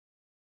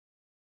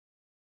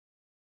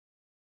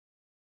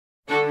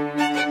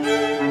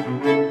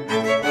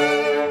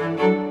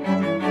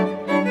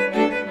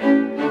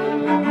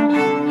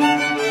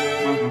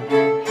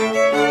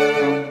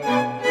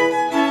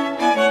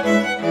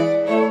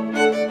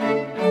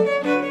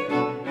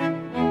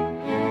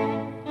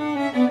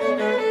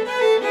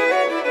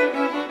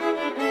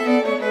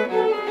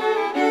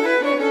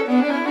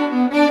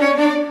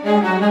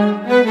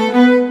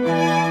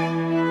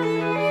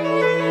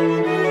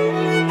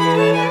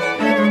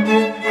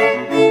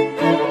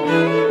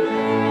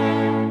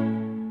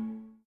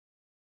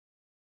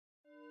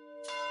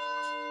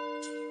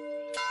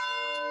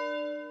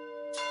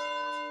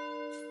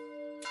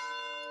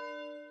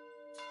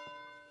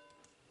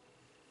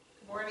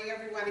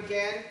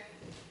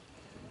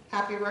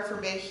Happy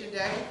Reformation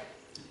Day.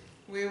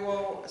 We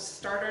will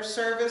start our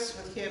service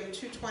with hymn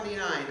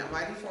 229, A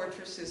Mighty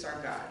Fortress is Our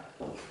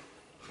God.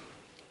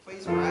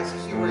 Please rise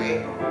as you are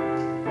able.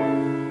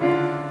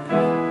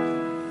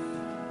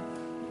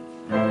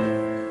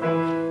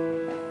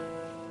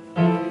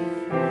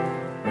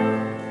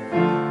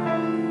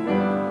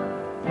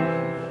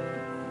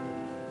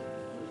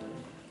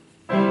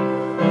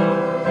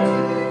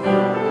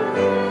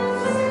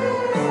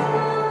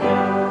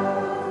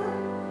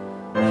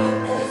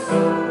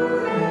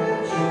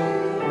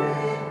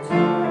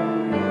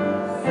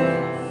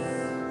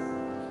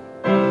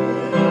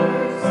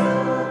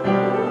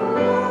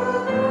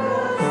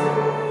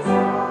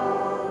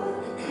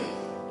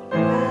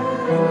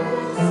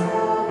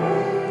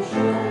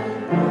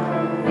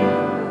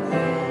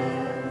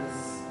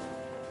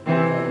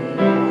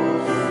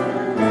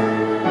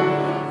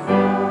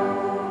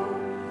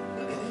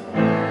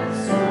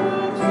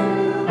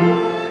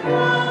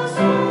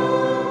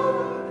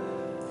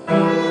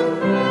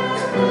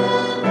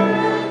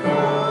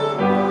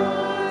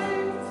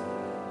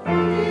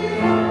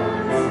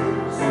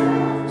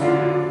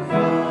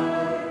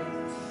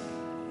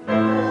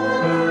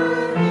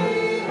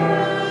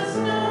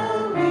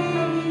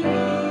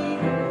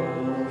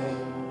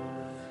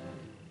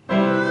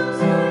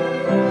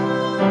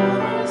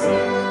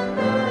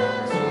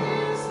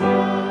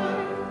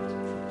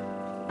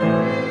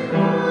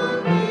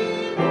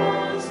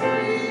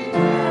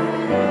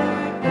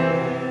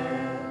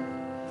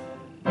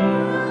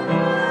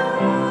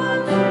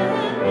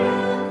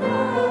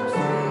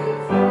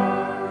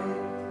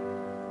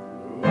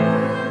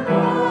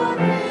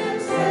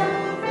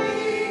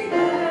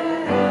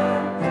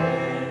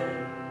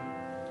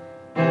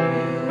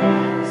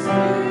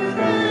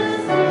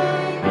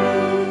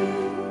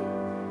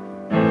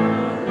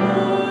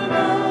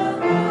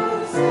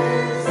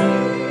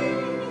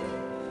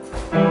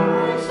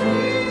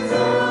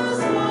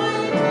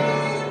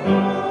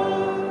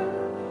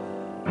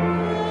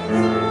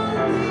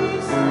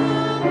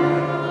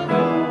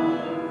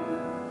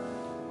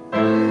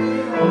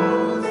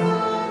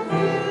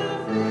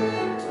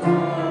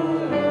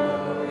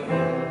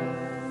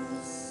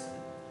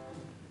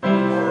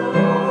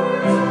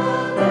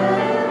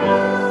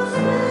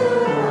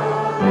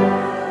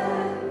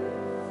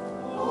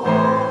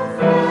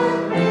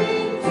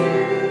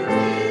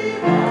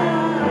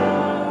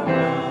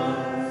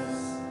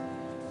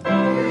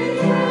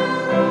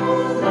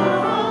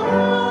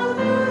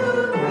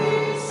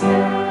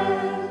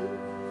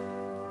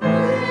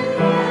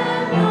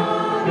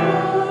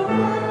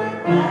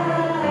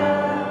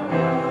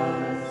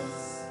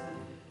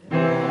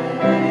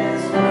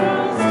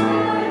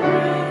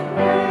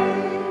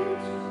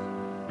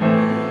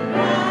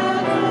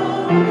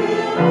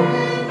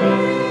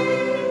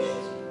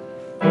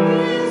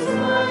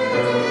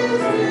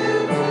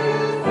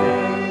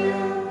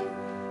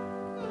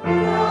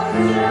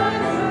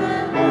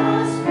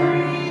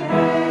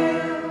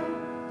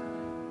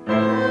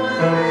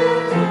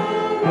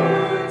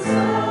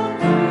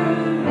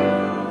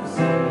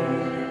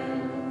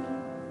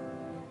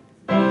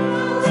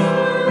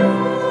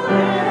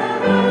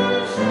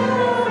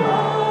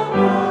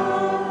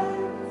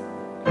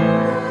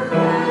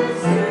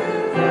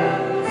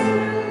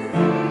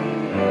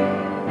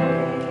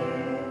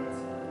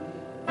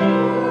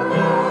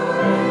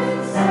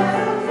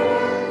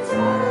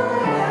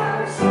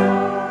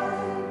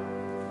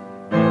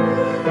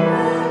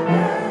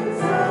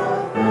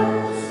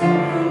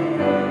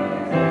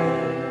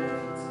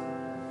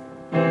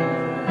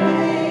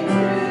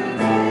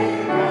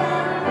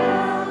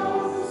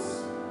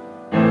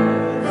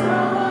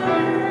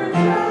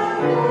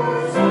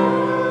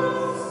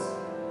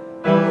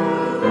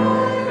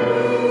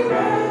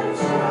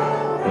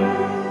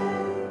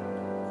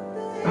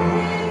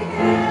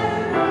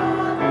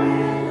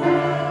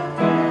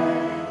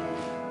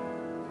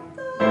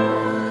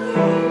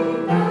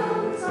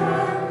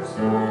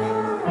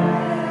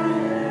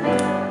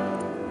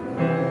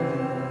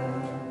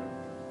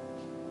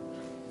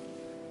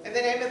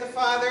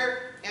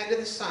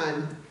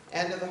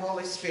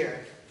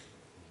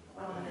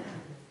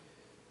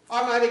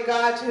 Almighty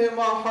God, to whom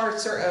all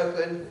hearts are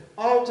open,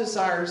 all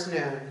desires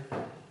known,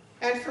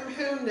 and from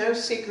whom no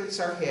secrets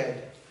are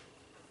hid,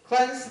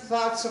 cleanse the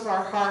thoughts of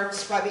our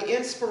hearts by the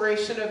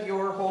inspiration of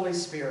your Holy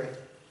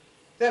Spirit,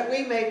 that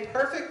we may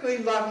perfectly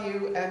love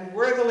you and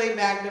worthily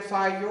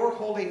magnify your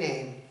holy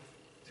name,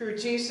 through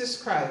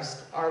Jesus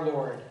Christ our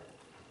Lord.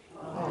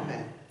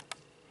 Amen.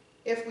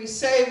 If we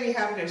say we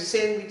have no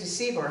sin, we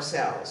deceive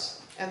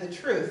ourselves, and the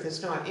truth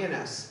is not in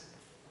us.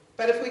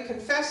 But if we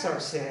confess our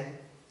sin,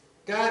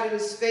 God, who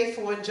is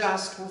faithful and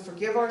just, will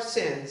forgive our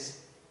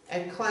sins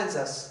and cleanse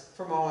us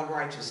from all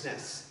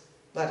unrighteousness.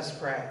 Let us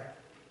pray.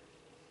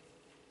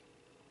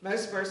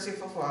 Most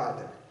merciful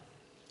Father,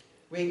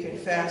 we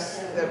confess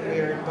that we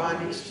are in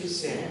bondage to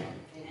sin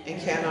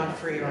and cannot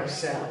free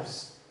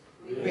ourselves.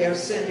 We have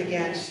sinned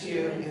against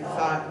you in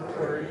thought,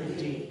 word, and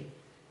deed,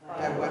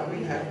 by what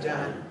we have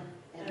done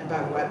and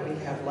by what we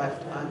have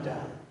left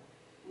undone.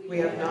 We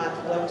have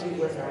not loved you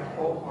with our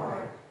whole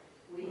heart.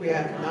 we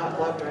have not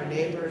loved our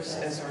neighbors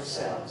as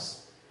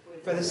ourselves.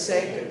 For the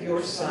sake of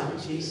your Son,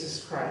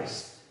 Jesus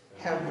Christ,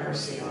 have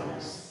mercy on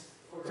us.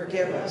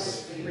 Forgive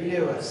us,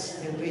 renew us,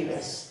 and lead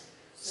us,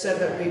 so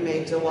that we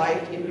may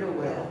delight in your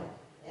will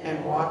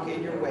and walk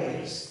in your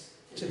ways,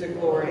 to the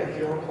glory of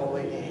your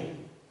holy name.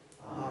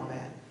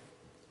 Amen.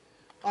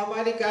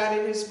 Almighty God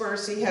in his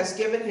mercy has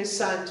given his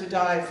Son to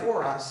die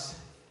for us,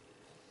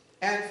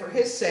 and for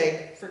his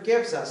sake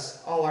forgives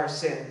us all our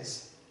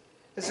sins.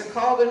 As a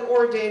called and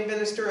ordained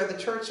minister of the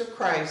Church of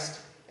Christ,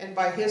 and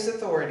by his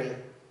authority,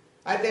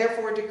 I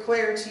therefore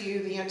declare to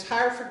you the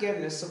entire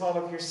forgiveness of all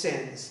of your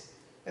sins,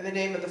 in the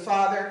name of the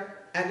Father,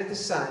 and of the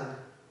Son,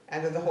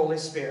 and of the Holy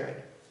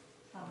Spirit.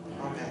 Amen.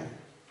 Amen.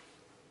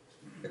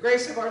 The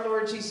grace of our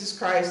Lord Jesus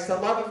Christ, the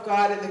love of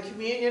God, and the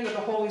communion of the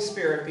Holy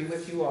Spirit be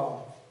with you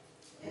all.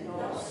 And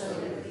also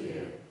with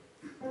you.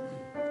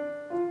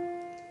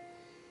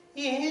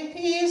 In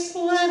peace,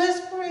 let us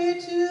pray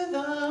to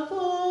the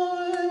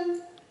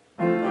Lord.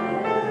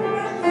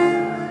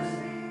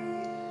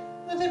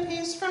 With a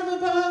peace from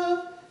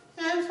above,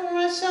 and for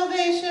our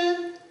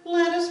salvation,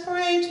 let us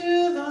pray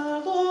to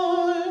the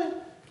Lord.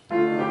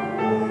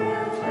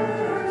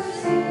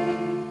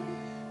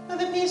 For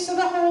the peace of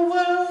the whole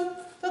world,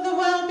 for the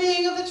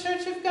well-being of the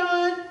Church of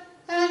God,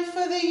 and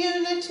for the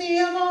unity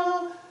of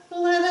all,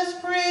 let us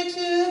pray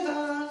to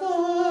the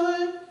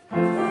Lord.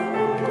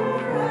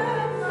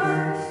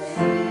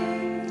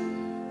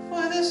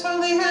 For this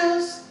holy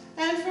house,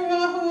 and for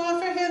all who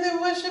offer here their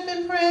worship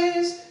and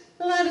praise,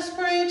 let us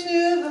pray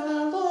to the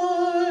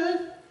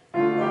Lord.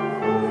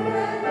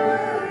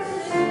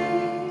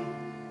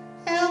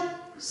 Help,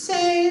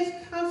 save,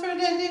 comfort,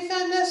 and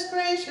defend us,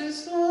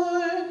 gracious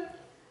Lord.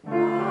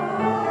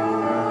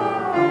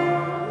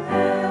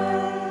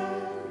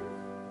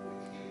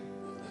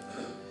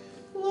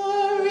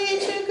 Glory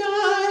to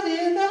God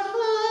in the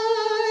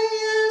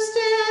highest,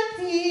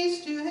 and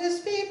peace to his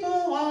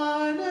people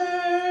on earth.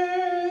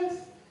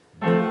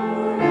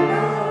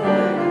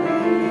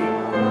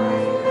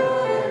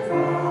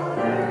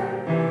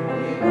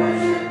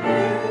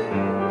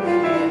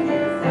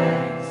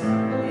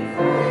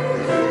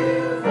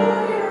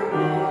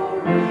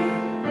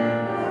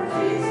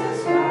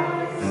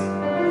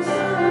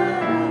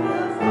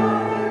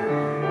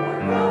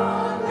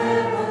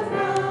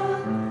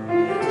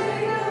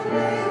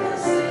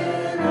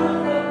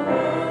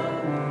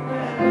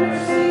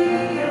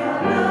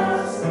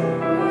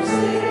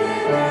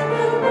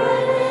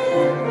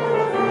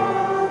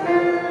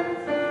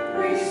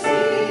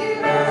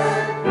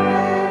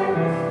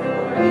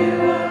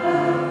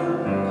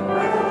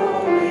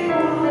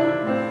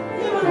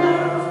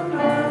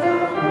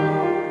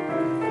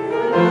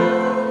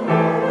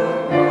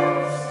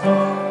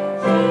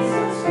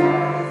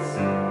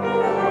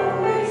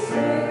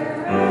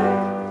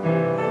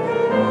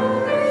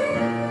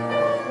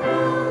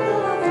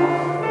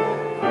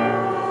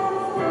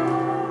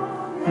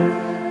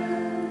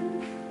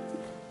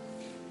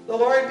 The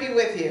Lord be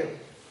with you.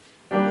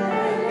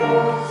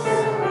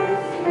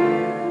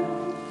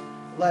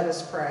 Let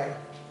us pray.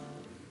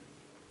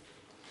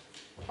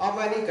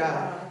 Almighty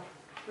God,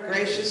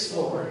 gracious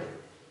Lord,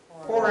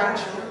 pour out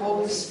your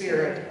Holy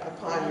Spirit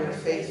upon your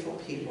faithful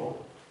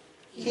people.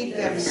 Keep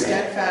them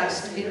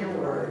steadfast in your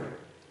word.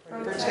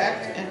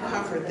 Protect and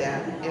comfort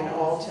them in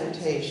all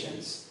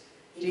temptations.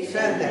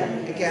 Defend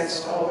them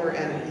against all their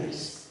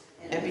enemies,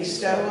 and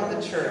bestow on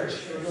the church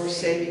your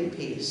saving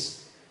peace,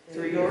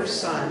 through your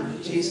Son,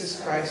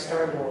 Jesus Christ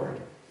our Lord,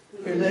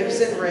 who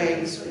lives and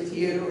reigns with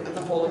you and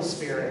the Holy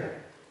Spirit,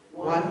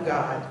 one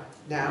God,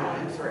 now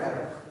and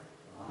forever.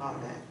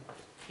 Amen.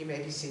 You may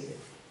be seated.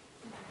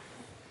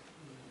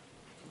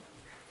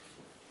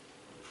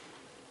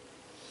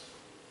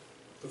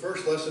 The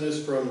first lesson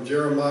is from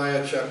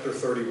Jeremiah chapter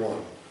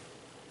 31.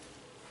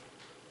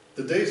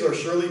 The days are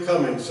surely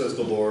coming, says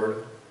the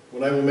Lord,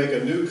 when I will make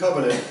a new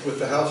covenant with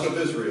the house of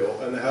Israel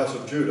and the house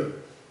of Judah.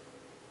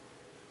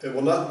 It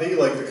will not be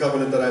like the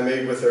covenant that I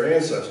made with their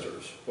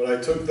ancestors, when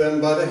I took them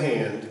by the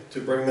hand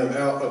to bring them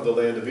out of the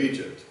land of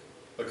Egypt,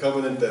 a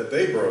covenant that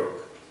they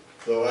broke,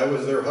 though I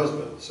was their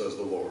husband, says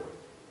the Lord.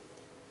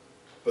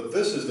 But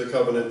this is the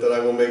covenant that I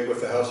will make with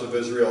the house of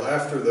Israel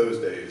after those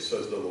days,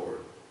 says the Lord.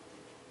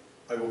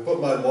 I will put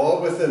my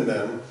law within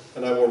them,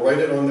 and I will write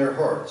it on their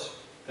hearts,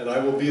 and I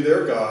will be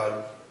their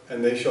God,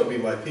 and they shall be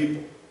my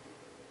people.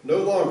 No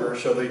longer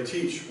shall they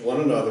teach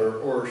one another,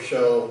 or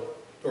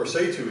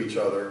say to each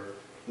other,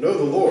 know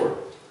the Lord,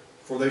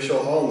 for they shall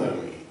all know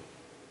me,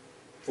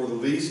 for the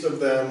least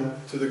of them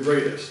to the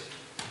greatest,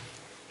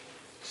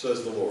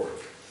 says the Lord.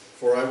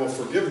 For I will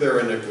forgive their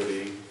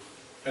iniquity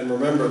and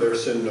remember their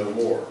sin no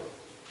more.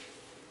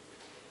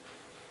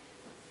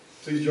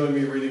 Please join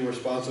me reading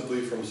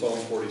responsibly from Psalm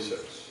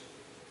 46.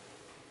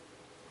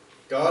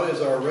 God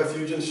is our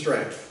refuge and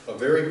strength, a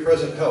very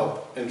present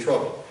help in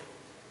trouble.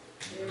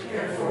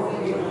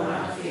 Therefore we will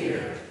not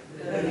fear,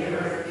 though the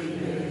earth be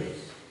moved,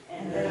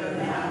 and though the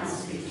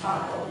mountains be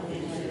toppled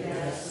into the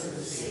depths of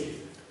the sea.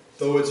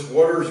 Though its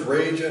waters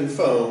rage and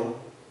foam,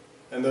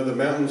 and though the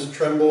mountains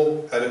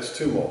tremble at its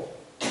tumult.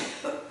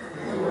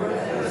 The Lord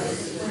of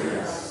hosts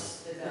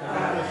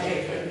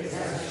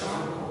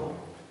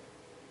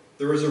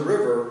There is a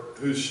river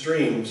whose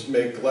streams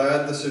make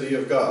glad the city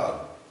of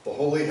God, the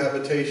holy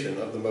habitation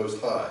of the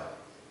Most High.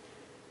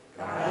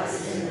 God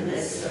is in the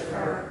midst of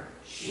her.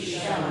 She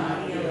shall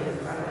not be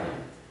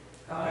overthrown.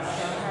 God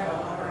shall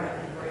help her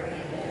at the break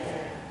of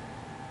day.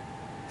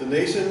 The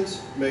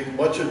nations make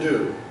much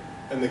ado,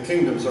 and the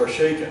kingdoms are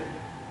shaken.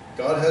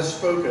 God has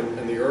spoken,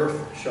 and the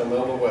earth shall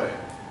melt away.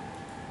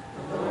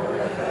 The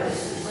Lord of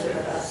hosts is with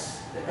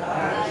us. The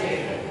God of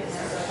Jacob is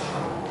our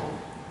stronghold.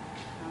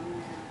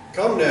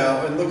 Come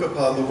now and look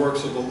upon the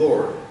works of the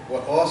Lord,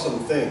 what awesome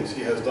things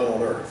he has done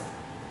on earth.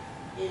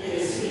 It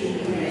is he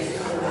who makes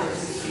the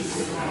horses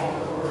cease in all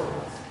the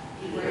world.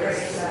 He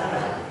breaks the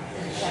up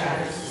and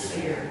shatters the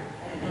spear,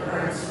 and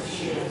burns the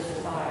shields with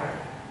fire.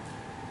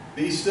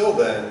 Be still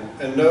then,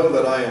 and know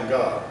that I am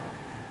God.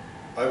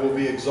 I will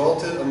be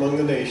exalted among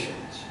the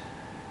nations.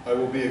 I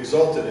will be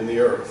exalted in the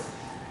earth.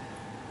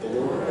 The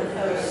Lord of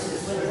hosts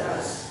is with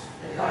us.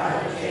 The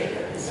God of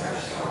Jacob is our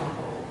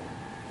stronghold.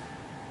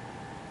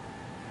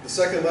 The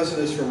second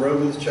lesson is from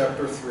Romans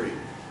chapter 3.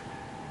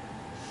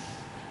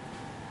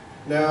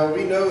 Now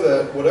we know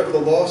that whatever the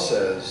law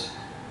says,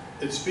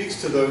 it speaks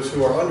to those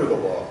who are under the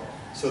law,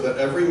 so that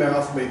every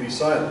mouth may be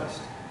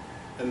silenced,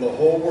 and the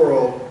whole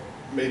world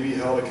may be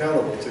held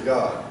accountable to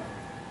God.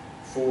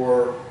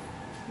 For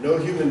no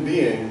human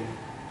being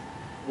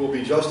will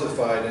be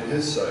justified in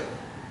his sight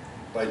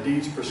by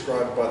deeds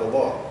prescribed by the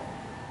law.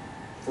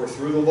 For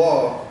through the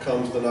law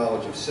comes the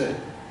knowledge of sin.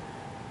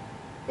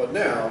 But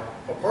now,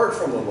 apart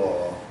from the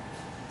law,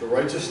 the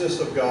righteousness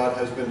of God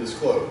has been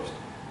disclosed,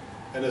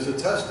 and is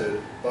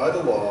attested by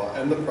the law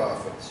and the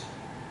prophets,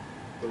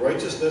 the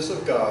righteousness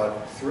of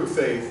God through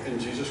faith in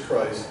Jesus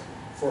Christ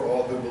for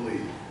all who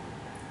believe.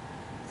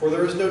 For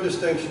there is no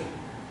distinction,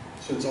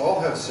 since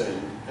all have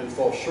sinned and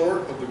fall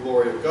short of the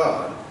glory of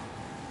God.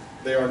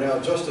 They are now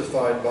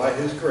justified by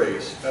his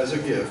grace as a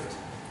gift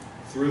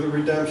through the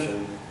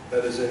redemption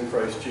that is in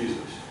Christ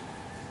Jesus,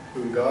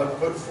 whom God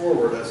put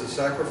forward as a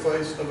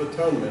sacrifice of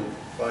atonement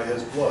by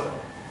his blood,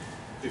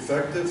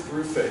 effective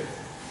through faith.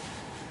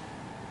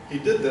 He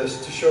did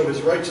this to show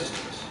his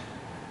righteousness,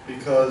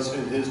 because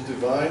in his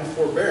divine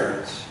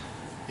forbearance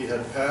he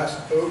had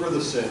passed over the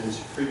sins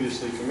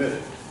previously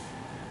committed.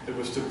 It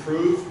was to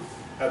prove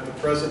at the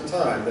present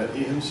time that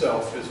he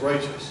himself is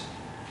righteous,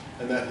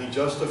 and that he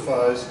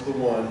justifies the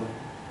one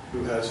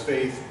who has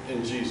faith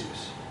in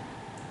Jesus.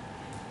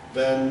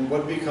 Then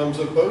what becomes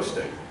of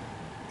boasting?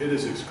 It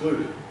is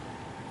excluded.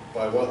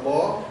 By what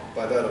law?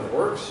 By that of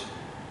works?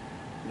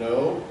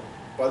 No,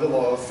 by the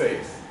law of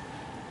faith.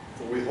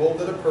 For we hold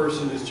that a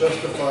person is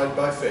justified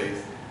by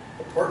faith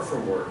apart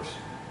from works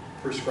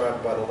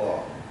prescribed by the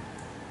law.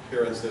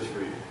 Here ends this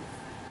reading.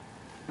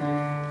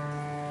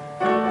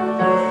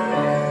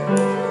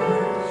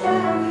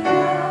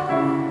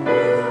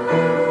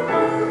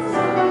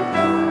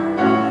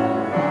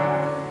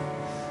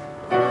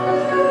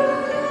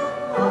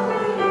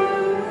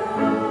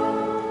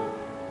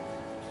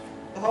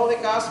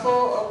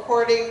 Gospel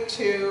according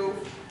to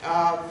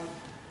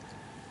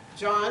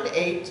John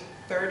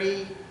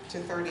 8:30 to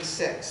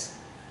 36.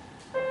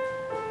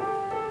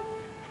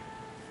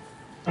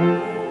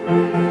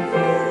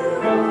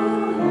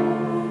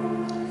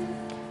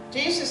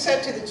 Jesus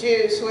said to the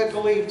Jews who had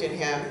believed in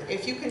him,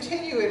 "If you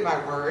continue in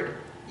my word,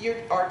 you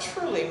are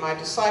truly my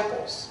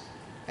disciples,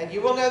 and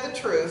you will know the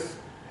truth,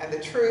 and the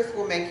truth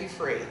will make you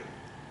free."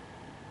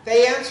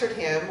 They answered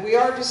him, "We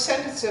are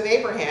descendants of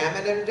Abraham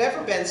and have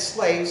never been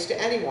slaves to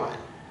anyone.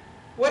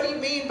 What do you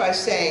mean by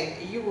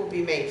saying you will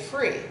be made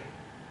free?"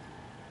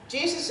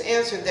 Jesus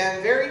answered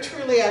them, "Very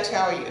truly I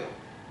tell you,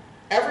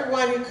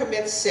 everyone who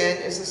commits sin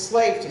is a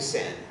slave to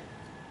sin.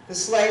 The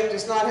slave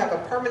does not have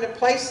a permanent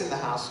place in the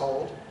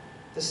household.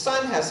 The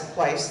son has a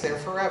place there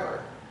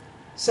forever.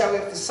 So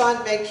if the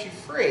Son makes you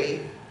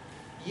free,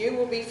 you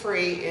will be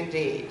free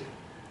indeed."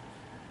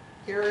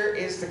 Here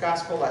is the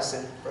gospel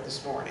lesson for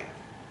this morning.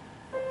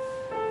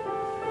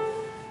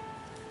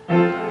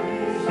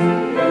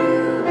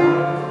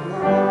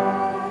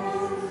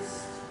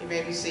 You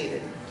may be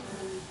seated.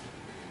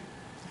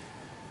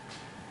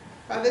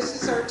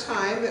 This is our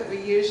time that we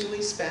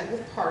usually spend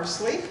with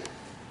Parsley,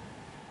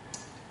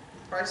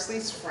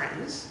 Parsley's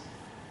friends.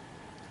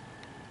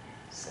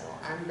 So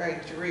I'm going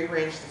to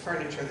rearrange the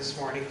furniture this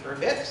morning for a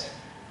bit.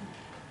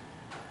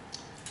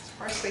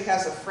 Parsley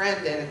has a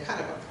friend and kind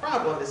of a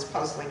problem that's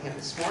puzzling him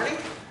this morning.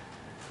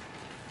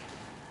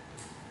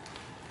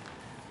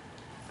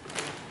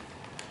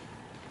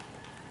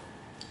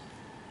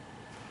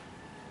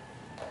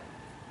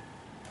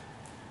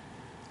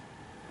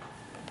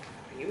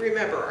 You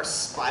remember our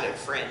spotted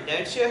friend,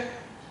 don't you?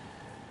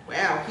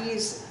 Well,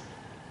 he's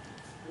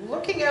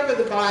looking over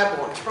the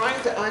Bible and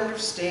trying to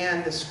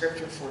understand the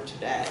scripture for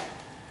today.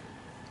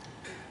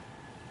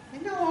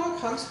 And along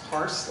comes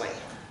Parsley.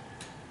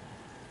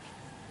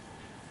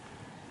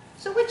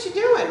 "So what you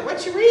doing?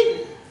 What you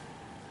reading?"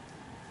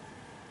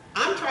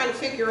 "I'm trying to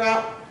figure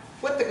out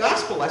what the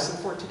gospel lesson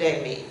for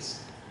today means.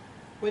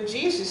 When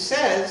Jesus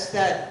says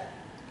that,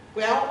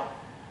 well,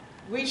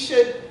 we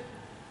should,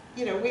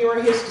 we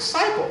are his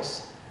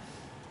disciples.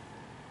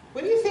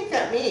 What do you think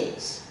that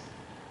means?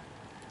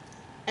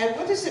 And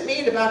what does it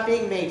mean about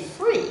being made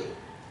free?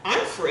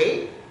 I'm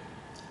free.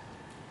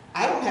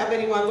 I don't have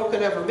anyone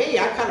looking over me.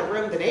 I kind of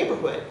roam the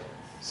neighborhood.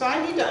 So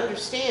I need to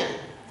understand.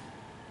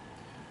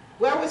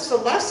 Well, it's a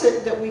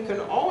lesson that we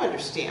can all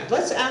understand.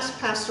 Let's ask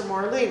Pastor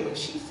Marlene what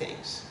she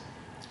thinks.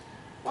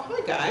 Well,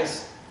 hi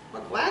guys.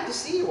 I'm glad to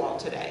see you all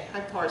today. Hi,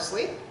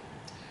 Parsley.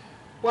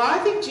 Well, I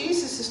think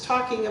Jesus is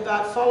talking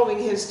about being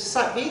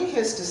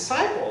his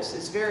disciples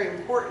is very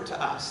important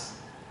to us.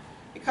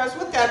 Because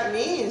what that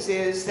means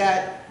is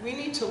that we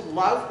need to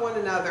love one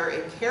another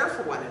and care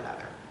for one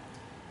another.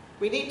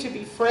 We need to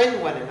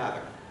befriend one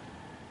another.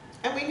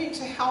 And we need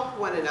to help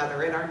one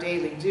another in our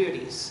daily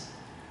duties.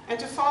 And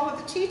to follow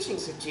the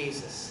teachings of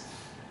Jesus.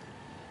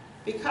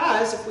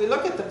 Because if we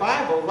look at the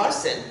Bible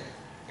lesson,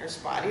 here's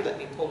Spotty, let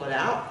me pull it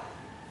out.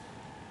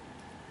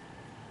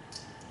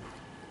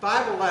 The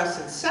Bible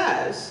lesson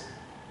says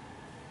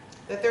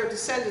that they're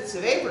descendants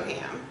of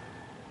Abraham.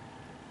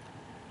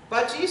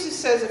 But Jesus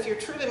says, if you're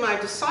truly my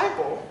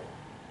disciple,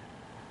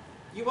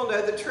 you will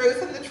know the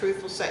truth, and the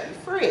truth will set you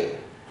free.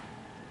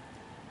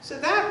 So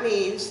that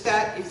means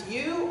that if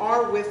you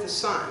are with the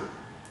Son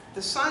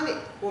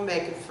will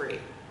make you free.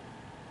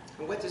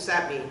 And what does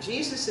that mean?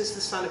 Jesus is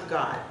the Son of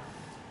God.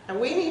 And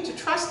we need to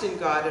trust in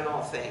God in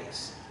all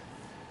things.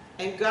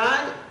 And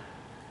God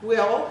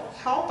will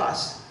help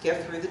us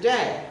get through the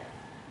day.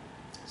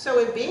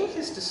 So in being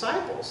his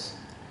disciples,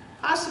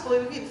 possibly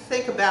we can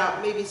think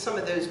about maybe some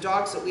of those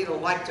dogs that we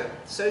don't like to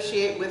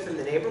associate with in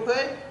the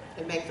neighborhood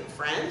and make them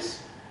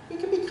friends. We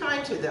can be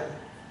kind to them.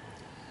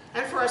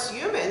 And for us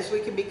humans,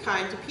 we can be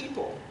kind to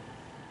people.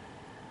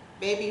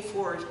 Maybe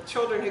for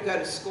children who go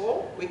to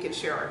school, we can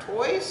share our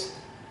toys,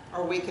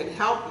 or we can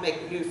help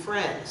make new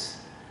friends.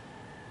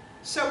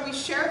 So we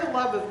share the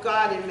love of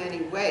God in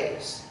many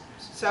ways.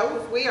 So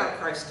if we are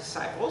Christ's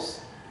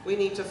disciples, we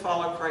need to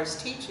follow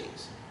Christ's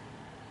teachings.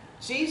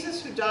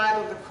 Jesus, who died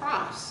on the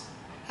cross,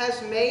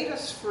 has made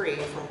us free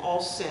from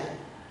all sin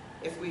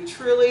if we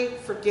truly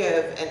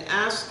forgive and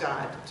ask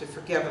God to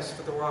forgive us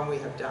for the wrong we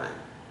have done.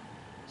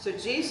 So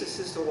Jesus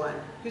is the one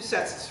who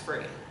sets us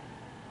free.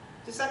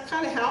 Does that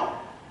kind of help?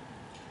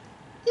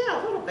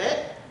 Yeah, a little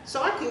bit.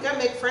 So I can go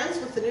make friends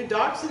with the new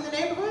dogs in the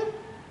neighborhood?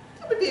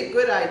 That would be a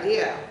good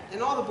idea.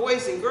 And all the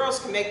boys and girls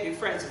can make new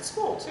friends at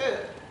school too.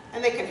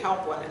 And they can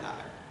help one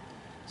another.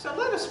 So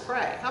let us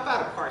pray. How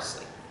about a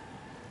parsley?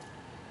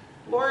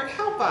 Lord,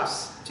 help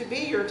us to be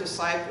your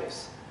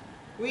disciples.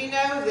 We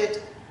know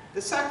that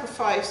the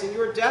sacrifice and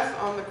your death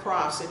on the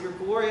cross and your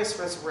glorious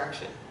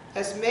resurrection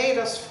has made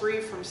us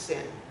free from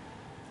sin.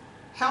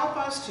 Help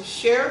us to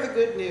share the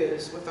good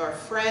news with our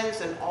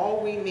friends and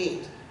all we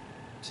meet,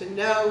 to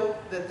know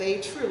that they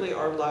truly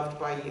are loved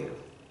by you.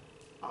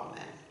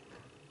 Amen.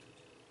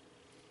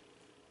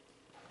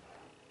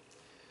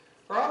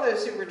 For all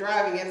those who were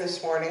driving in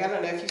this morning, I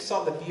don't know if you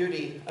saw the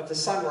beauty of the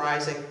sun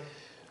rising,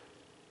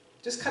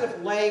 just kind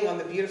of laying on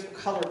the beautiful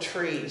colored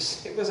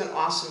trees. It was an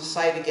awesome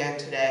sight again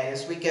today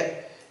as we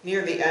get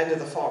near the end of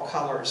the fall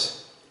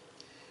colors.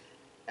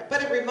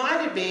 But it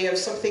reminded me of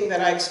something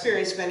that I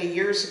experienced many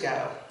years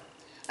ago.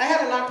 I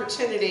had an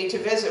opportunity to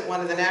visit one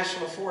of the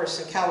national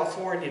forests in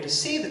California to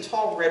see the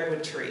tall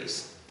redwood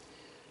trees.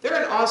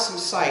 They're an awesome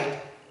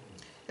sight.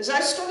 As I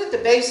stood at the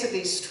base of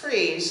these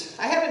trees,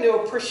 I had a new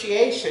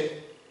appreciation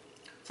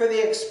for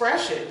the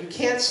expression, you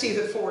can't see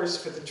the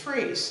forest for the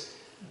trees,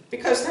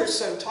 because they're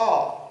so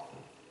tall.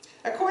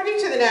 According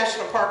to the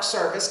National Park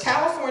Service,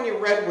 California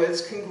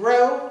redwoods can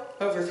grow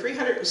over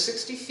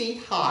 360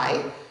 feet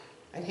high.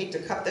 I'd hate to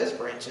cut those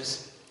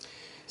branches.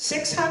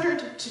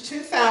 600 to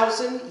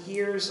 2,000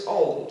 years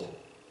old.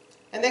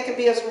 And they can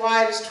be as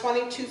wide as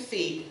 22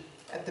 feet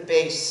at the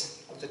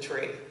base of the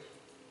tree.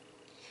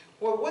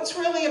 Well, what's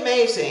really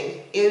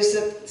amazing is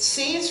that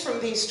seeds from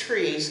these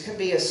trees can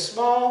be as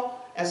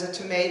small as a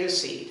tomato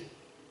seed.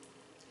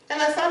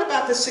 And I thought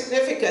about the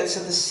significance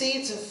of the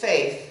seeds of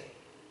faith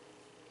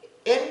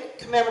in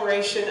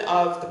commemoration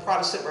of the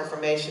Protestant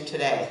Reformation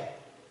today.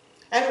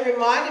 And it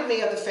reminded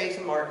me of the faith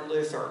of Martin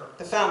Luther,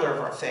 the founder of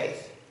our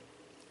faith.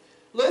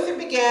 Luther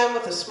began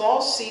with a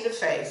small seed of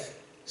faith,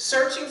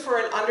 searching for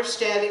an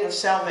understanding of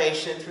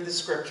salvation through the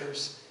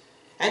scriptures.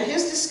 And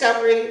his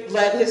discovery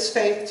led his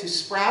faith to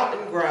sprout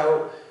and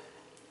grow,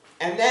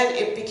 and then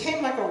it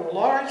became like a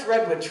large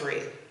redwood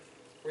tree,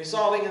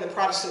 resulting in the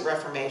Protestant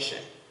Reformation.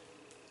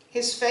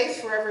 His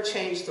faith forever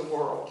changed the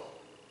world.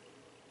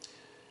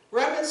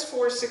 Romans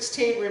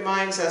 4:16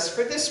 reminds us,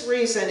 for this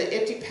reason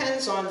it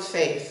depends on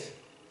faith,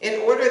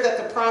 in order that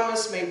the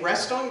promise may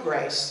rest on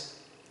grace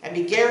and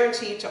be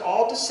guaranteed to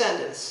all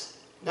descendants,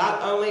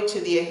 not only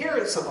to the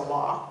adherents of the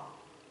law,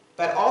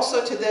 but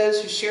also to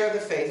those who share the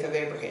faith of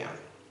Abraham.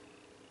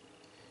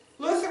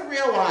 Luther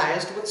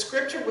realized what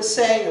Scripture was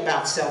saying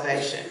about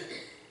salvation,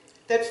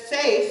 that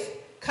faith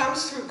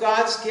comes through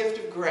God's gift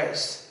of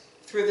grace,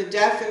 through the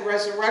death and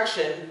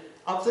resurrection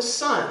of the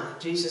Son,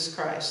 Jesus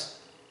Christ,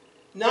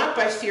 not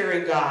by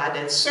fearing God,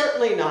 and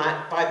certainly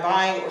not by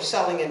buying or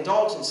selling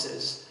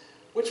indulgences,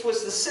 which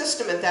was the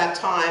system at that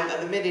time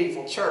of the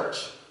medieval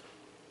church.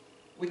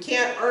 We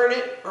can't earn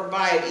it or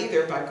buy it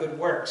either by good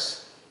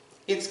works.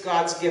 It's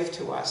God's gift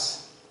to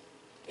us.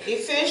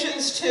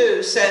 Ephesians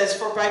 2 says,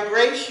 "For by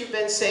grace you've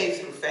been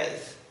saved through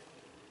faith.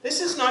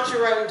 This is not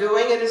your own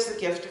doing, it is the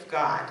gift of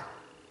God,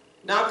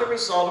 not the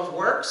result of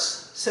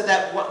works, so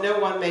that no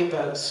one may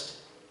boast.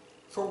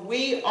 For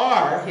we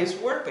are his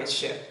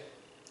workmanship,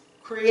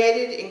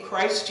 created in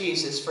Christ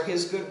Jesus for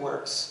his good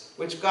works,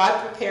 which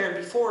God prepared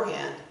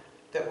beforehand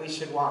that we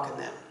should walk in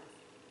them."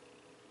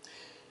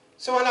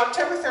 So on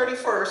October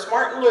 31st,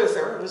 Martin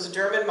Luther, who was a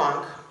German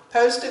monk,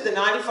 posted the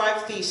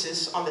 95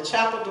 Theses on the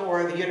chapel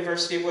door of the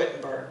University of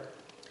Wittenberg,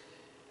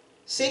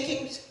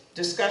 seeking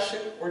discussion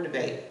or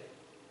debate.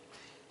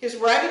 His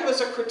writing was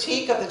a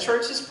critique of the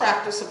church's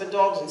practice of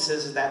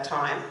indulgences at that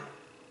time,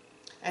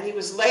 and he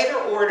was later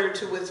ordered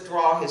to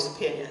withdraw his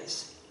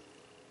opinions.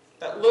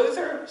 But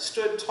Luther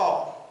stood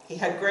tall. He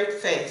had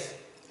great faith,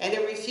 and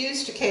he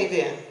refused to cave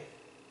in.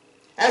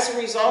 As a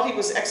result, he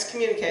was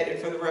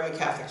excommunicated from the Roman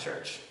Catholic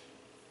Church.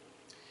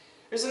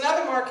 There's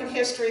another mark in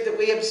history that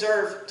we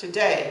observe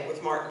today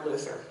with Martin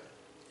Luther.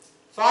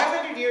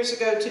 500 years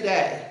ago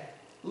today,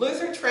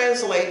 Luther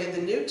translated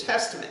the New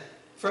Testament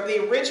from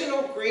the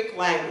original Greek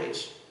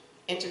language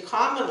into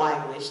common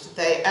language that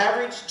the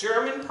average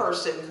German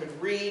person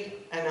could read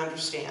and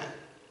understand.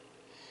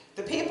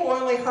 The people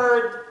only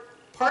heard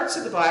parts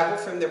of the Bible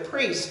from their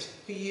priest,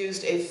 who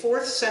used a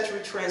 4th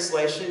century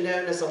translation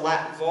known as the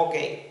Latin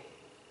Vulgate.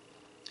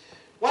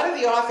 One of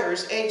the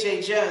authors,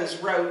 A.J. Jones,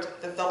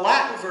 wrote that the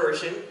Latin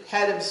version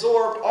had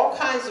absorbed all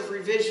kinds of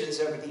revisions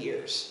over the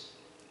years.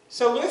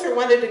 So Luther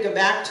wanted to go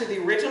back to the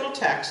original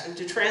text and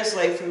to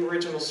translate from the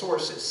original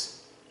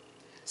sources.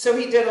 So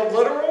he did a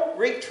literal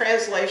Greek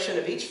translation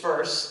of each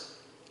verse,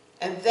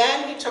 and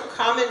then he took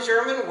common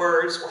German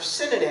words or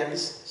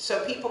synonyms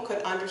so people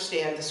could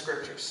understand the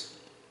scriptures.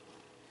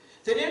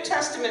 The New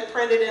Testament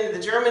printed into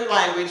the German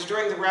language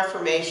during the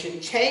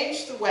Reformation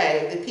changed the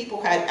way that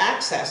people had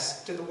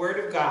access to the Word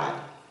of God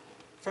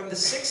from the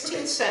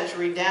 16th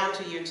century down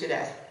to you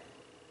today.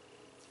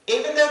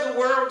 Even though the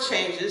world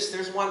changes,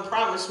 there's one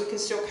promise we can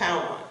still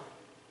count on.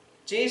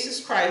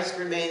 Jesus Christ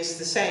remains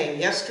the same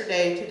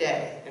yesterday,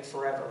 today, and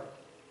forever.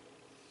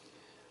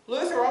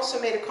 Luther also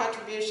made a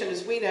contribution,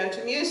 as we know,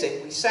 to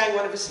music. We sang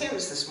one of his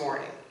hymns this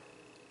morning,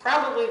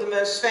 probably the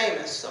most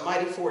famous, "A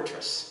Mighty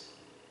Fortress."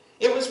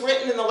 It was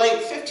written in the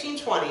late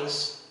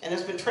 1520s and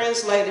has been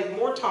translated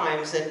more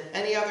times than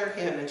any other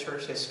hymn in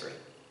church history.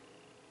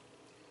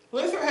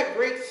 Luther had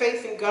great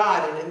faith in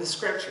God and in the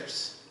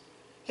scriptures.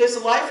 His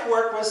life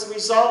work was the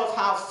result of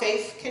how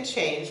faith can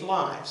change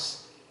lives.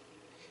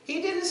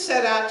 He didn't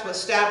set out to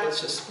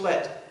establish a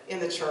split in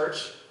the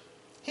church.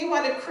 He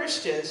wanted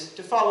Christians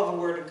to follow the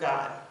Word of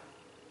God.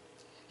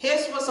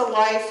 His was a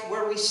life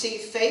where we see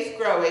faith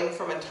growing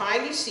from a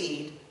tiny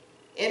seed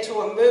into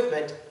a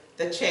movement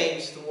that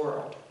changed the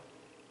world.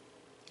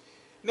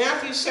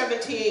 Matthew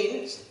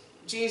 17,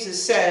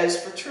 Jesus says,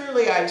 "For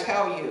truly I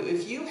tell you,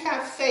 if you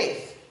have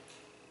faith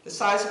the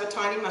size of a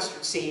tiny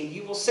mustard seed,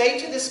 you will say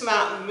to this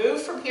mountain,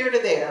 'Move from here to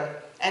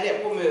there,' and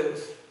it will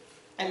move,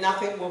 and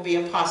nothing will be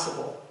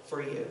impossible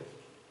for you."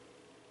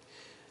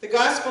 The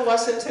gospel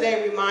lesson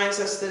today reminds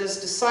us that as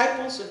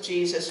disciples of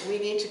Jesus, we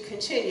need to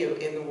continue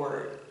in the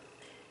Word.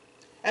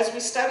 As we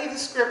study the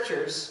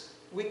scriptures,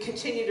 we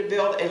continue to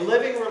build a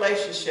living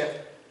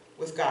relationship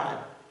with God.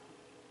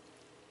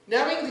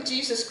 Knowing that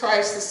Jesus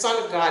Christ, the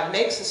Son of God,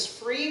 makes us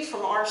free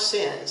from our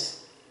sins,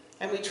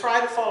 and we try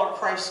to follow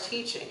Christ's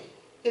teaching,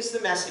 is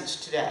the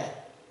message today.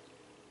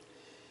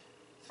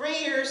 3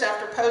 years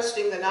after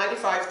posting the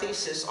 95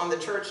 Theses on the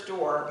church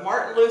door,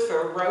 Martin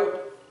Luther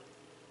wrote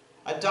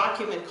a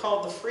document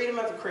called The Freedom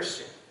of a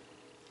Christian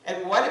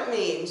and what it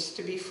means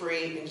to be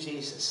free in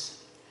Jesus.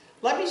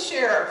 Let me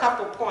share a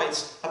couple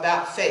points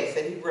about faith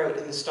that he wrote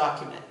in this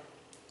document.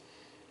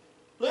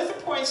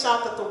 Luther points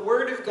out that the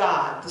Word of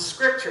God, the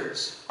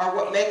Scriptures, are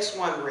what makes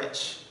one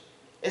rich,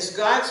 as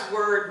God's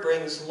Word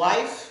brings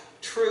life,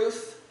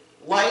 truth,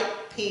 light,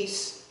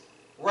 peace,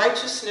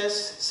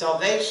 righteousness,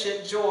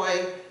 salvation,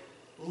 joy,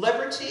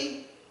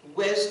 liberty,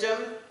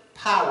 wisdom,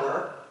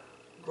 power,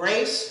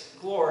 grace,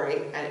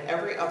 glory, and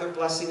every other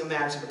blessing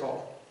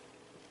imaginable.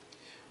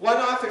 One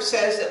author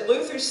says that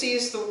Luther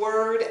sees the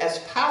Word as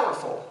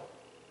powerful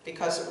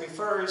because it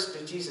refers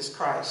to Jesus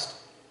Christ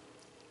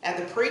and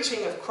the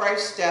preaching of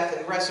Christ's death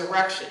and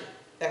resurrection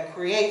that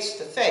creates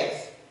the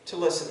faith to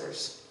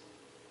listeners.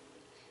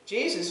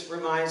 Jesus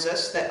reminds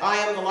us that I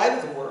am the light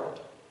of the world.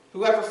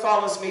 Whoever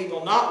follows me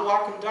will not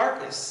walk in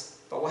darkness,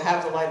 but will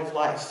have the light of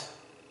life.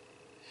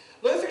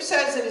 Luther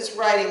says in his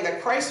writing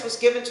that Christ was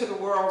given to the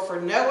world for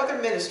no other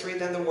ministry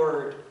than the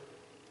Word.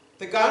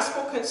 The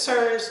gospel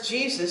concerns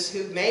Jesus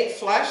who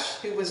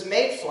was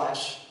made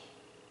flesh,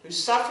 who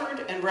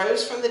suffered and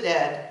rose from the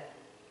dead,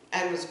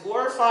 and was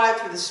glorified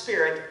through the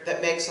Spirit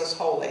that makes us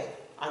holy,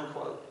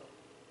 unquote.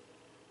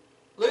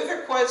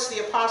 Luther quotes the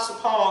Apostle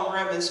Paul in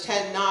Romans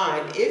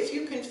 10:9, "If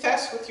you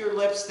confess with your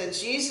lips that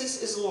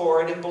Jesus is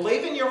Lord and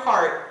believe in your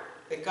heart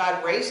that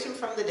God raised him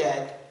from the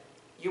dead,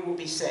 you will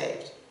be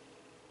saved."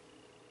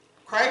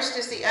 Christ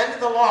is the end of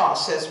the law,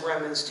 says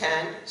Romans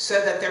 10, so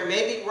that there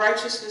may be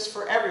righteousness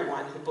for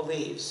everyone who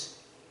believes.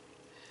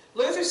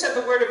 Luther said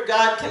the word of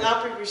God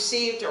cannot be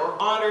received or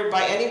honored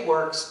by any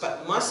works,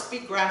 but must be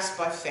grasped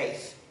by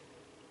faith.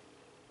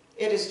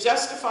 It is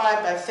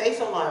justified by faith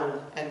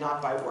alone and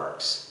not by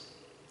works.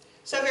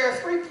 So there are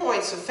 3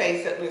 points of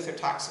faith that Luther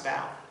talks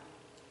about.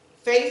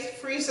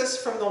 Faith frees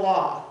us from the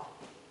law.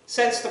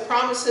 Since the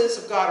promises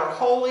of God are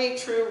holy,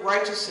 true,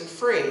 righteous, and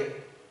free,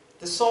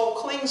 the soul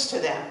clings to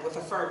them with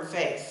a firm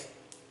faith.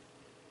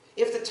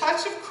 If the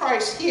touch of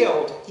Christ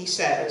healed, he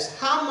says,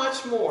 how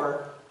much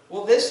more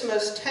will this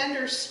most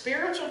tender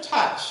spiritual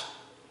touch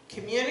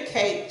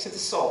communicate to the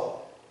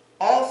soul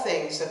all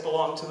things that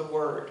belong to the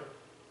Word?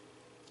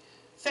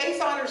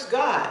 Faith honors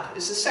God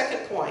is the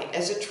second point,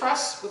 as it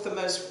trusts with the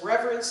most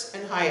reverence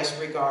and highest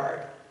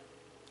regard.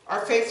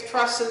 Our faith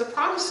trusts in the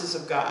promises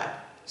of God,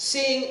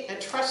 seeing and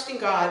trusting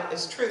God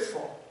as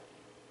truthful.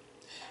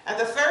 And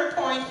the third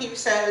point, he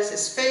says,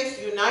 is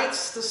faith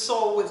unites the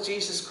soul with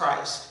Jesus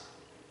Christ.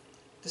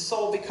 The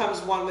soul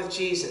becomes one with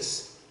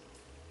Jesus.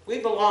 We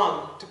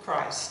belong to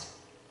Christ.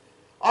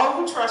 All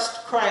who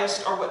trust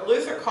Christ are what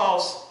Luther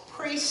calls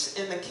priests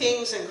and the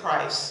kings in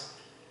Christ.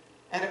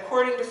 And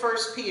according to 1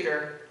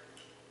 Peter,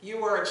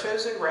 you are a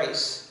chosen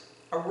race,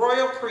 a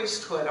royal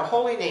priesthood, a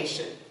holy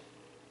nation,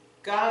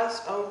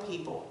 God's own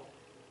people,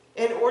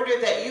 in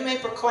order that you may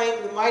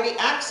proclaim the mighty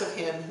acts of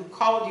him who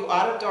called you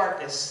out of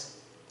darkness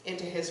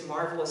into his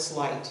marvelous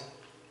light.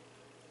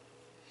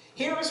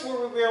 Here is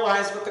where we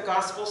realize what the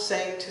gospel is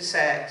saying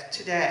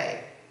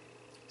today.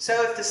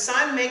 So if the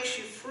Son makes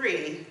you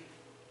free,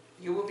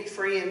 you will be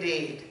free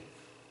indeed.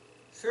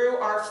 Through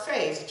our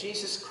faith,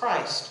 Jesus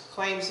Christ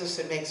claims us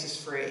and makes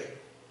us free.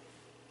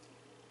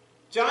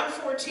 John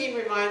 14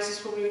 reminds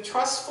us when we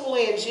trust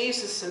fully in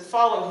Jesus and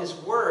follow his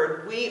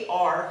word, we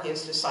are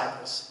his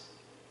disciples.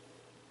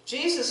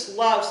 Jesus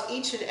loves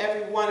each and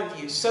every one of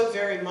you so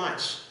very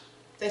much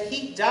that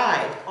he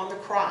died on the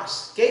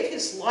cross, gave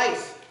his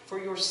life for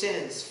your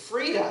sins,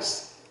 freed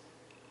us,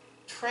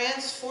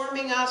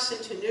 transforming us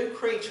into new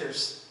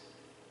creatures.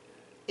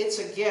 It's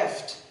a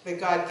gift that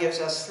God gives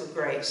us through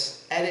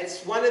grace. And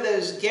it's one of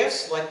those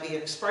gifts, like the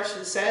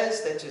expression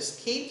says, that just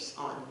keeps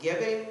on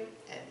giving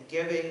and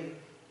giving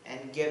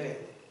and giving.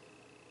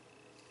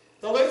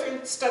 The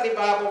Lutheran Study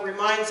Bible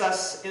reminds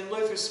us in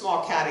Luther's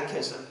Small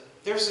Catechism,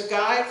 there's a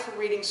guide for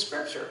reading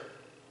Scripture.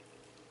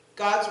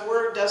 God's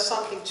Word does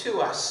something to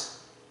us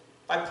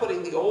by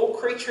putting the old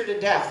creature to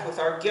death with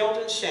our guilt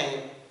and shame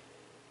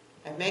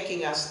and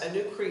making us a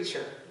new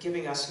creature,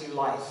 giving us new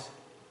life.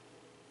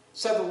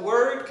 So the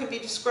Word can be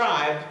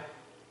described,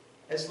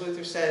 as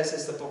Luther says,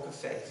 as the book of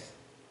faith.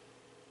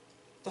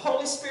 The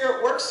Holy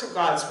Spirit works through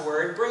God's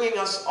Word, bringing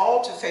us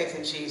all to faith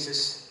in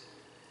Jesus.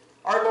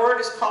 Our Lord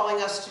is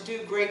calling us to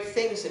do great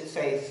things in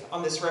faith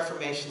on this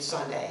Reformation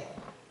Sunday,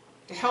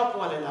 to help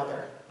one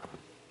another.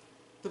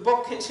 The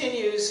book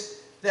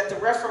continues that the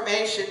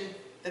Reformation,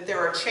 that there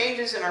are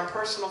changes in our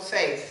personal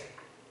faith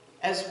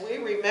as we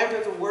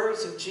remember the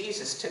words of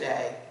Jesus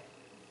today.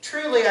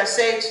 Truly I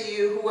say to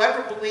you,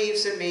 whoever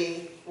believes in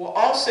me will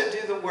also do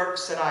the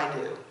works that I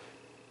do,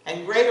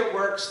 and greater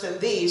works than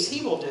these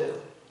he will do,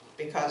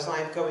 because I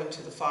am going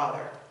to the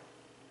Father.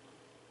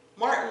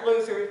 Martin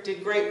Luther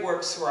did great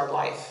works through our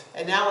life,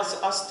 and now it's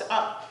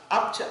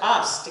up to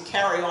us to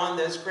carry on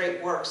those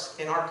great works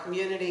in our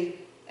community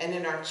and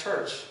in our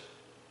church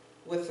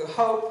with the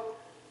hope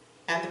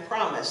and the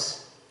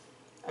promise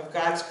of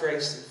God's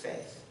grace and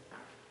faith.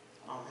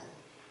 Amen.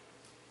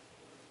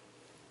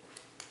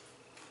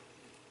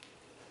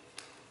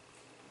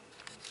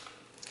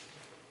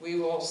 We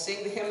will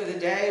sing the hymn of the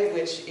day,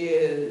 which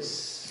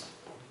is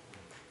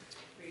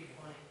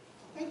 320.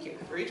 Thank you,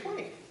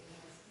 320. 320,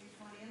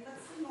 and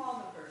let's sing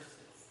all the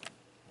verses.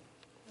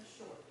 The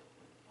short,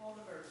 all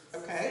the verses.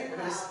 Okay, Sing we're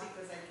loud gonna-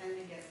 because I tend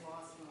to get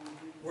lost when I'm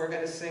doing We're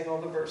going to sing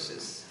all the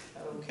verses.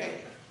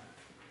 Okay.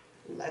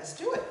 Let's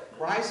do it.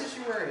 Rise as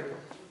you are able.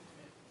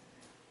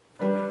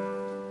 Thank you.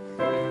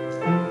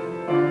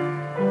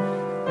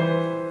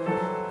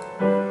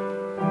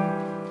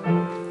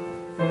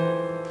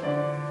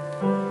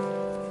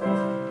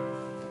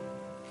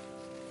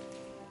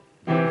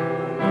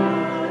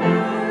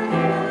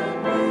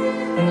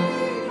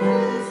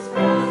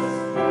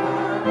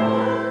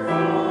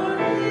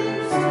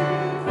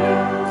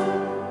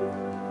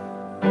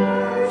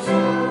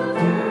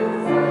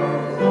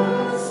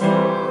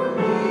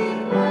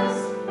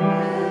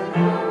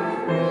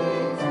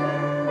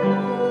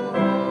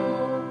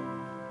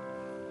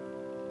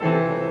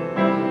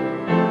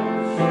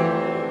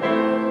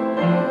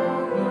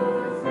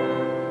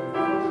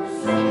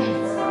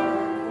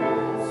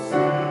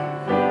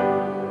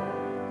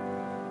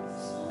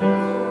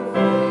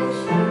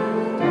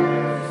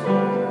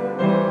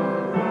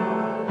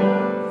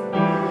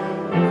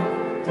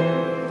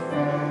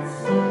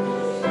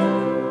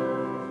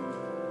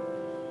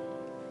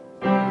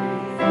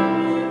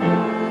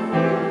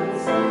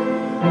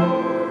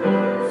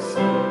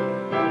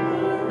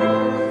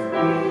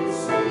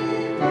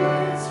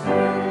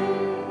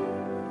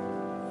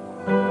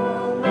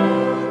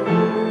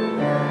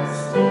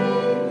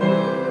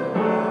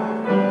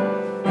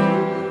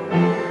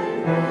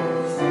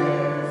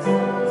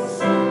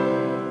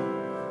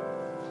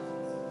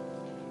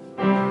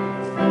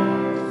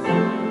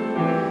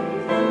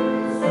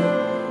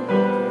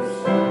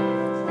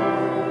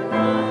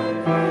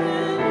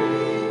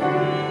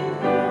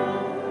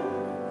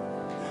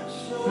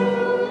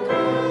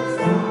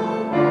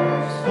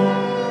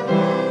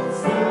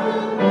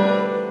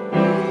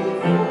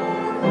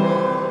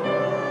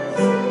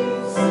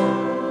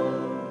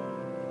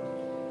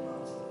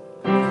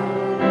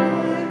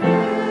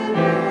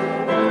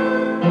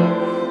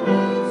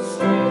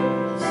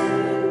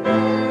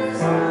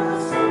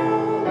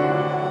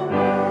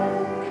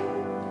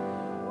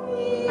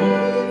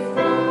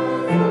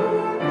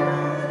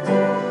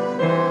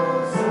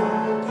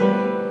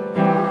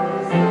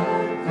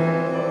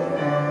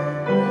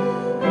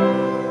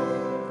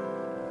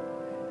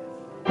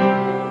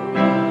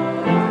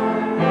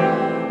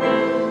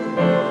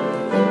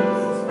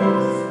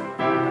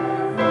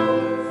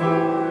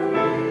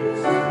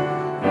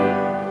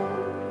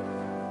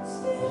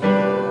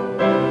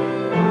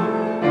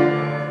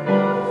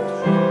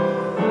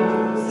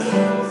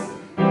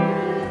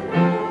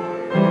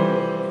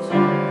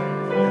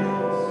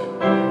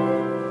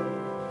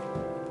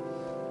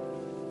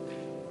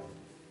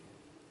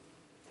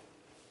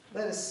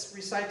 Let us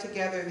recite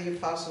together the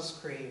Apostles'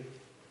 Creed.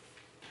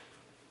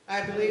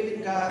 I believe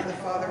in God, the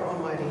Father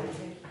Almighty,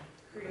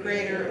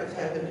 creator of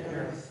heaven and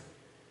earth.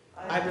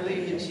 I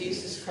believe in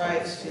Jesus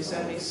Christ, his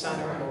only Son,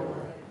 our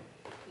Lord.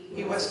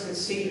 He was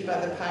conceived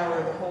by the power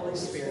of the Holy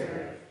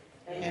Spirit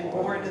and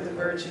born of the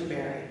Virgin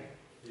Mary.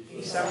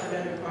 He suffered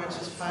under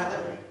Pontius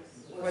Pilate,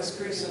 was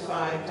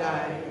crucified,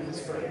 died, and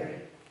was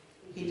buried.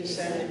 He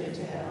descended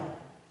into hell.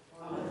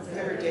 On the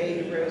third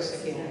day he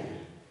rose again.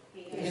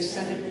 He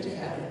ascended into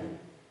heaven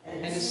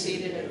and is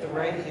seated at the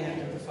right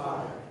hand of the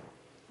Father.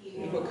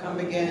 He will come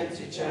again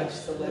to judge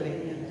the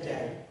living and the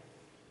dead.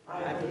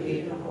 I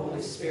believe in the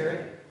Holy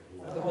Spirit,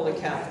 the Holy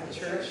Catholic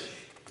Church,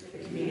 the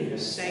communion of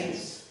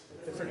saints,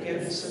 the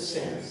forgiveness of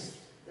sins,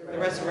 the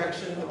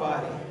resurrection of the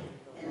body,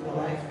 and the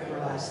life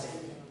everlasting.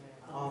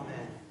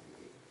 Amen.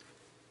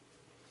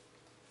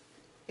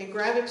 In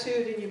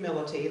gratitude and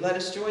humility, let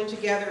us join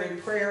together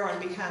in prayer on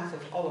behalf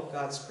of all of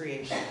God's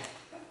creation.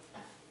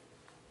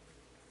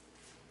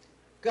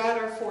 God,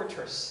 our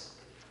fortress,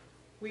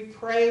 we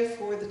pray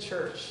for the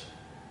church.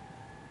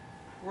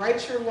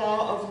 Write your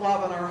law of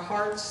love on our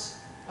hearts,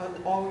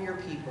 on all your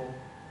people,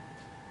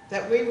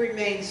 that we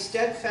remain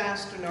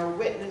steadfast in our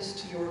witness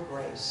to your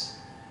grace.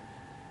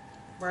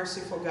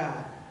 Merciful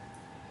God.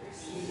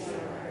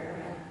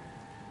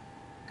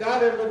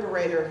 God, our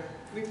liberator,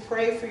 we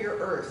pray for your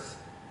earth.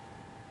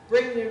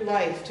 Bring new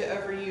life to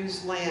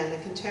overused land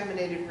and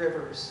contaminated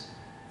rivers.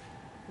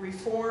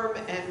 Reform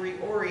and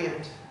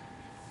reorient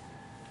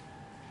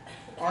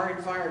our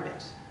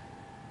environment,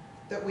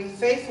 that we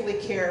faithfully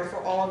care for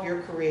all of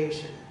your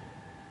creation.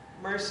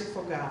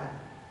 Merciful God.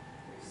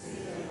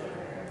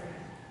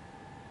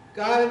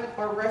 God,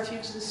 our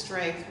refuge and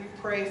strength, we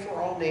pray for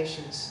all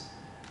nations.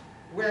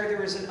 Where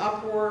there is an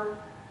uproar,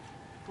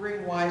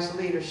 bring wise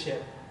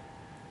leadership.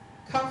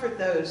 Comfort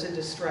those in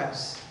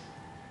distress,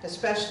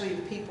 especially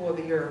the people of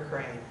the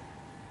Ukraine.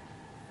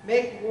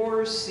 Make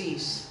wars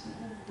cease.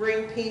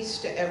 Bring peace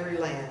to every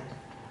land.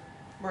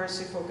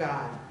 Merciful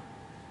God.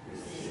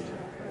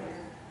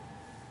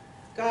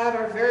 God,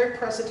 our very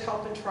present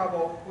help in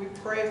trouble, we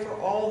pray for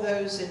all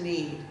those in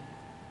need.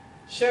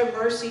 Show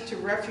mercy to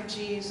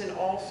refugees and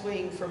all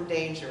fleeing from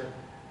danger.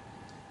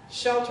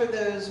 Shelter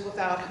those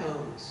without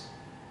homes.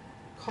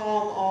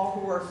 Calm all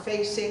who are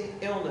facing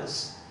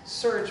illness,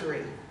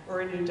 surgery,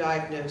 or a new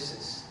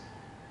diagnosis.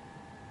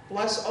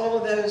 Bless all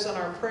of those on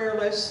our prayer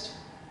list,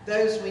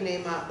 those we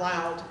name out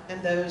loud,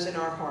 and those in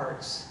our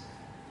hearts.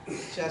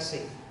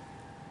 Jesse,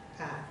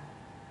 Pat,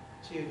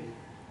 Judy,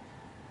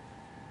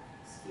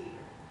 Skeeter,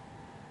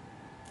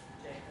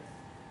 Jacob,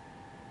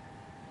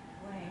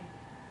 Wayne,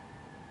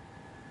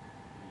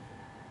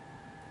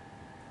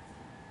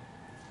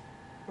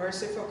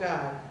 merciful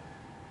God.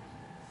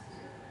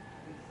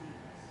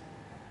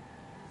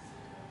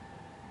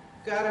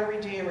 God, our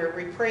Redeemer,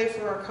 we pray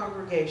for our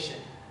congregation.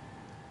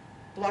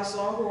 Bless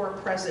all who are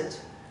present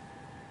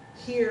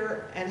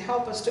here and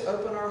help us to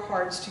open our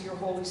hearts to your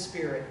Holy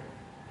Spirit.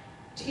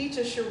 Teach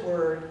us your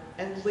word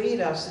and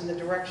lead us in the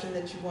direction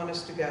that you want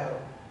us to go.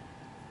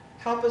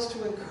 Help us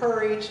to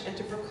encourage and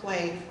to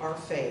proclaim our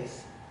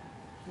faith.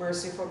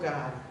 Merciful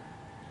God.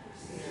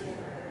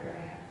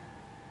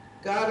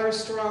 God, our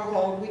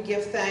stronghold, we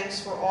give thanks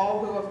for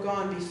all who have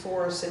gone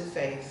before us in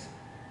faith,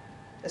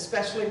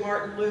 especially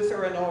Martin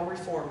Luther and all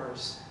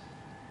reformers.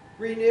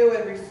 Renew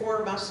and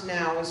reform us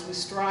now as we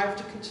strive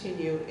to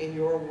continue in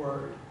your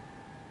word.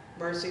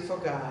 Merciful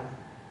God.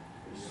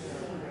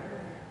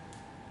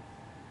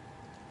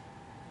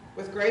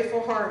 With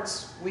grateful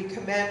hearts, we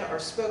commend our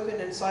spoken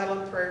and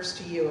silent prayers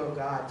to you, O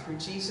God, through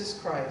Jesus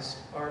Christ,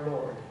 our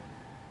Lord.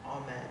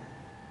 Amen.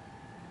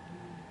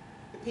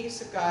 The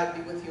peace of God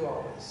be with you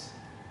always.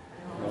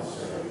 and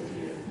also with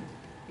you.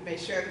 You may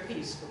share the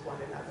peace with one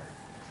another.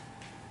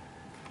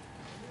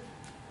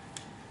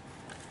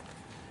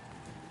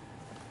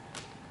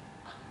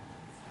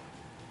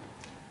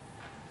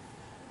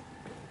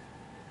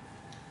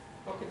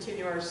 We'll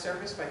continue our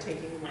service by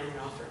taking the morning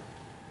offering.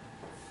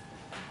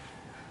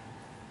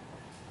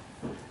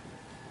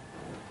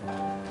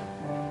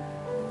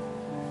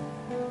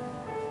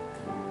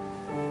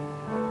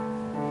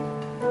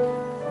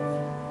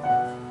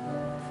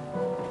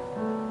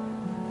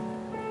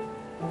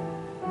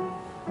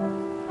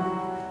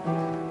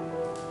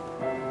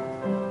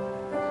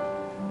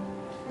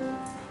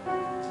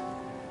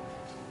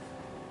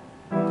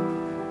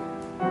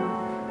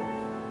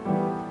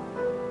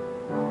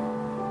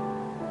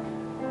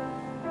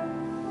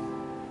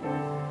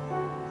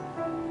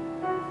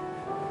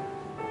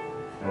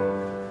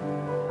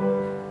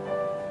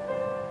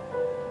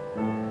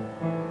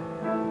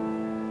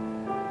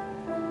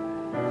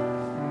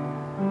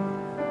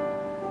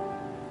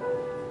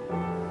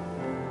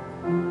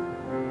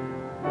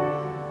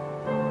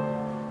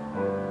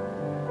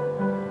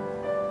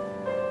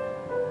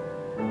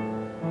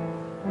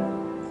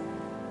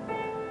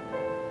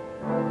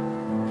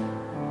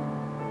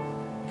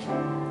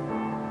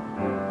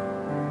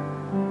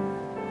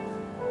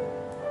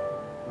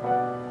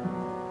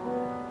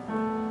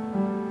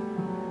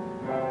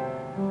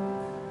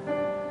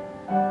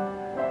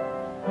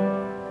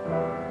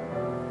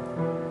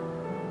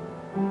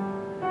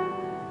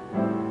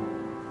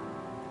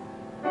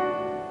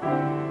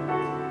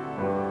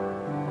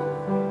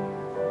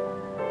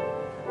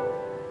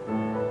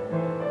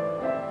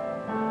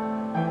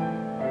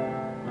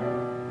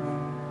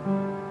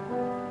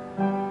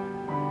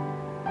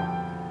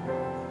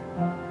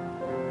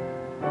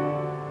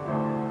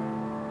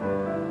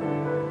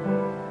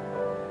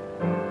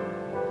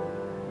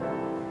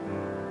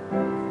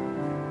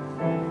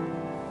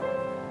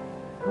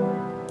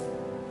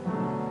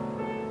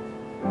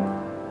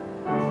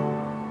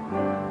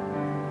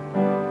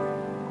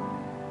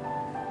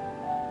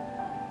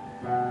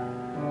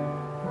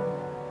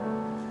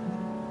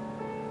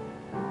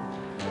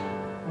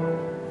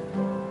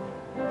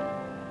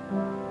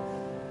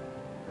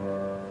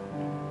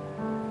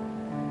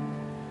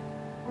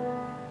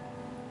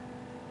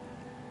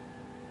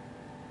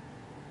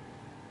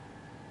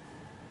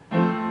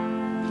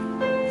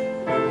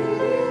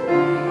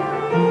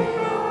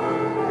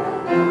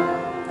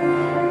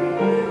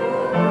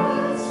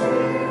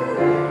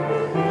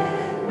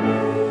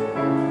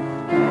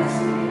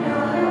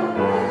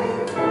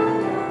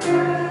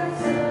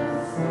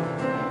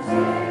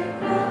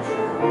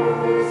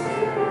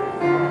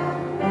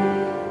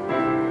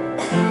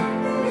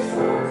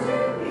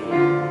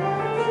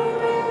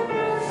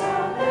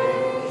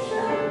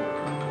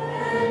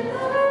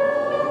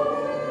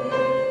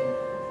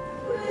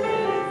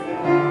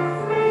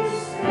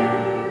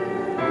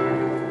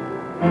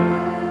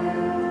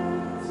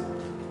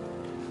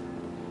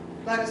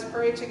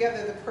 pray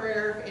together the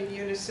prayer in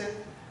unison.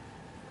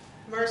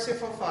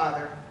 Merciful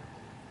Father,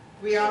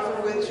 we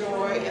offer with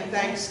joy and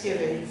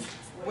thanksgiving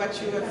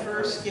what you have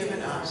first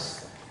given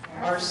us,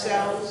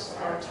 ourselves,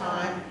 our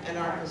time, and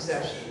our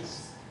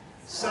possessions,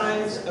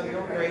 signs of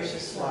your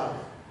gracious love.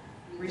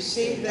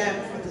 Receive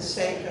them for the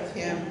sake of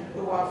him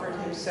who offered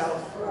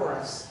himself for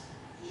us,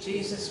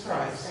 Jesus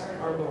Christ,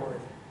 our Lord.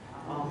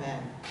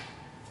 Amen.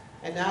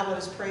 And now let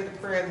us pray the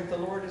prayer that the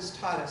Lord has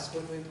taught us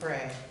when we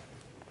pray.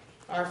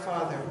 Our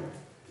Father,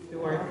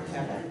 who art in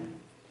heaven,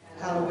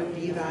 hallowed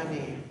be thy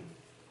name.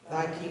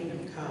 Thy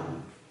kingdom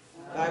come,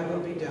 thy will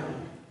be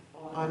done,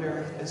 on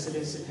earth as it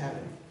is in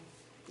heaven.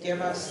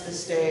 Give us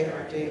this day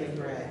our daily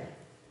bread,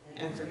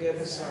 and forgive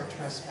us our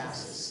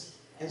trespasses,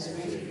 as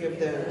we forgive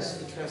those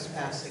who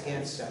trespass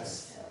against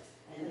us.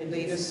 And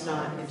lead us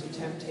not into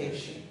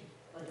temptation,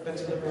 but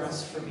deliver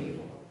us from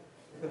evil.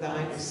 For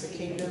thine is the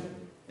kingdom,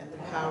 and the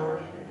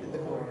power, and the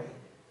glory,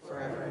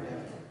 forever and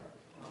ever.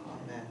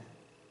 Amen.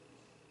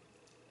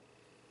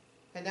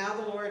 And now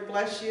the Lord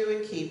bless you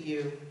and keep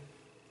you.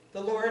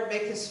 The Lord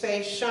make his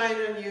face shine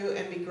on you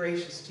and be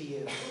gracious to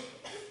you.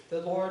 The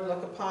Lord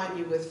look upon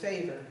you with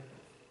favor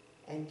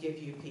and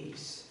give you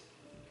peace.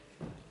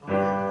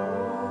 Amen.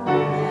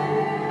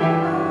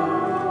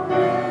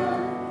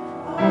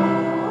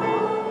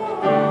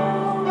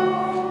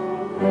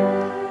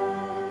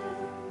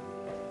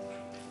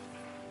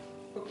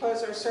 We'll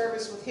close our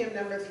service with hymn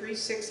number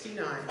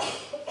 369.